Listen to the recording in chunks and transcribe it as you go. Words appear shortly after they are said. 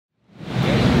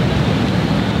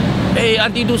Hey,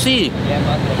 Auntie Lucy,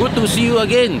 good to see you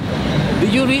again.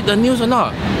 Did you read the news or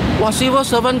not? Wow, civil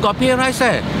servant got pay rise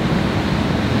eh.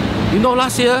 You know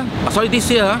this year,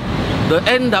 the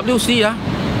NWC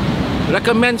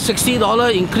recommends $60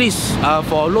 increase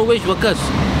for low-wage workers.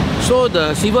 So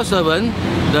the civil servant,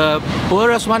 the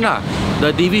poorest one,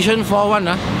 the Division 4 one,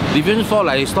 Division 4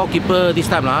 like storekeeper this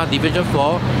time, Division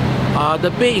 4, the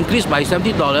pay increased by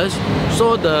 $70.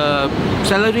 So the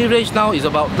salary range now is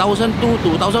about $1,200 to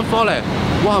 $1,400.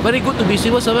 Wow, very good to be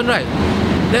civil servant, right?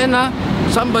 Then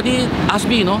somebody asked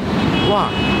me,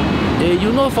 wow,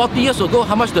 you know 40 years ago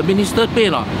how much the minister pay,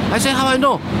 no? I said, how I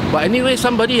know? But anyway,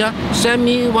 somebody sent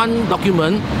me one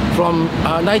document from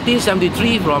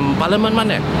 1973 from Parliament.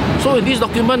 So in this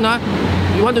document,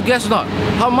 you want to guess not?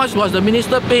 How much was the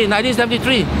minister pay in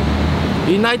 1973?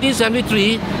 In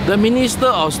 1973, the Minister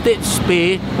of State's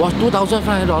pay was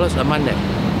 $2,500 a month.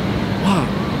 Wow.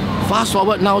 Fast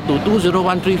forward now to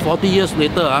 2013, 40 years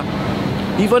later,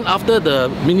 even after the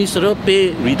ministerial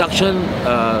pay reduction,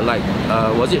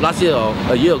 was it last year or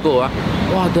a year ago?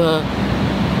 Wow, the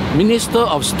Minister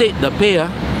of State, the pay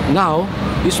now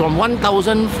is from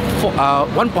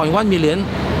 1.1 million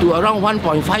to around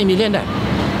 1.5 million.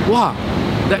 Wow,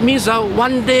 that means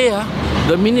one day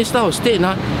the Minister of State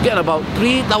get about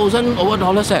 $3,000 over.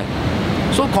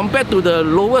 So compared to the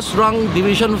lowest rung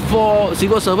Division 4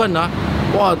 civil servant,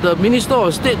 wow, the Minister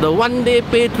of State, the one day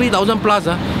pay 3,000 plus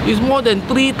is more than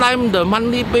 3 times the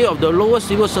monthly pay of the lowest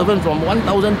civil servant from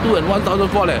 1,200 and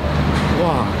 1,400.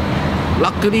 Wow.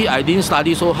 Luckily, I didn't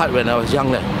study so hard when I was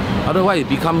young. Otherwise,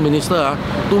 become minister,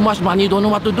 too much money, don't know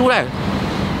what to do.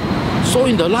 So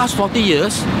in the last 40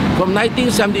 years, from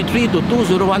 1973 to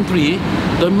 2013,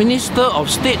 the Minister of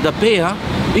State, the pay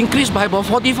increased by about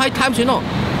 45 times,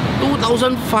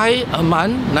 2,500 a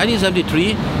month,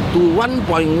 1973, to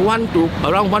 1.1 to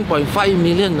around 1.5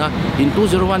 million in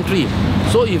 2013.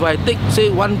 So if I take, say,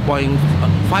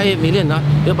 1.5 million,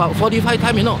 about 45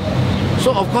 times,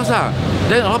 So of course,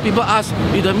 then a lot of people ask,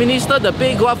 if the minister, the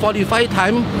pay go up 45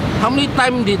 times, how many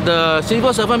times did the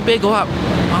civil servant pay go up?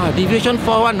 Division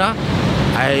 4 one,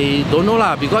 I don't know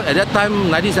because at that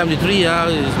time, 1973,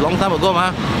 it's a long time ago.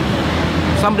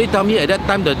 Somebody tell me at that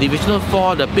time the Division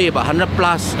 4, the pay about 100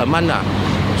 plus a month.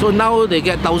 So now they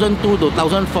get 1,200 to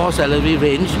 1,400 salary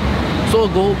range. So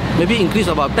go maybe increase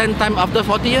about 10 times after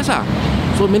 40 years.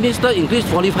 So minister increased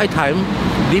 45 times,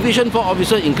 Division 4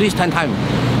 officer increased 10 times.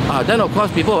 Then of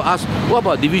course people will ask, what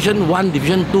about Division 1,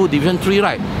 Division 2, Division 3,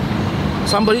 right?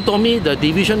 Somebody told me the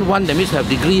Division 1, that means have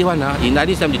degree one, in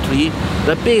 1973,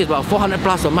 the pay is about 400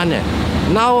 plus a month.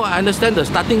 Now I understand the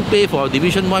starting pay for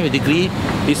Division 1 with degree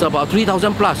is about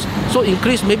 3,000 plus. So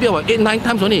increase maybe about 8-9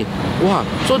 times only. Wow.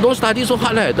 So don't study so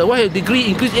hard. The one with degree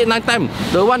increase 8-9 times.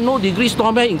 The one no degree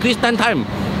storeman increase 10 times.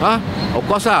 Of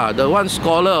course, the one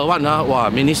scholar one, wow,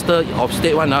 Minister of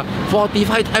State one,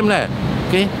 45 times.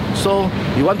 Okay. So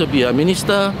you want to be a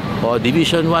minister or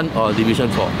Division 1 or Division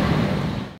 4?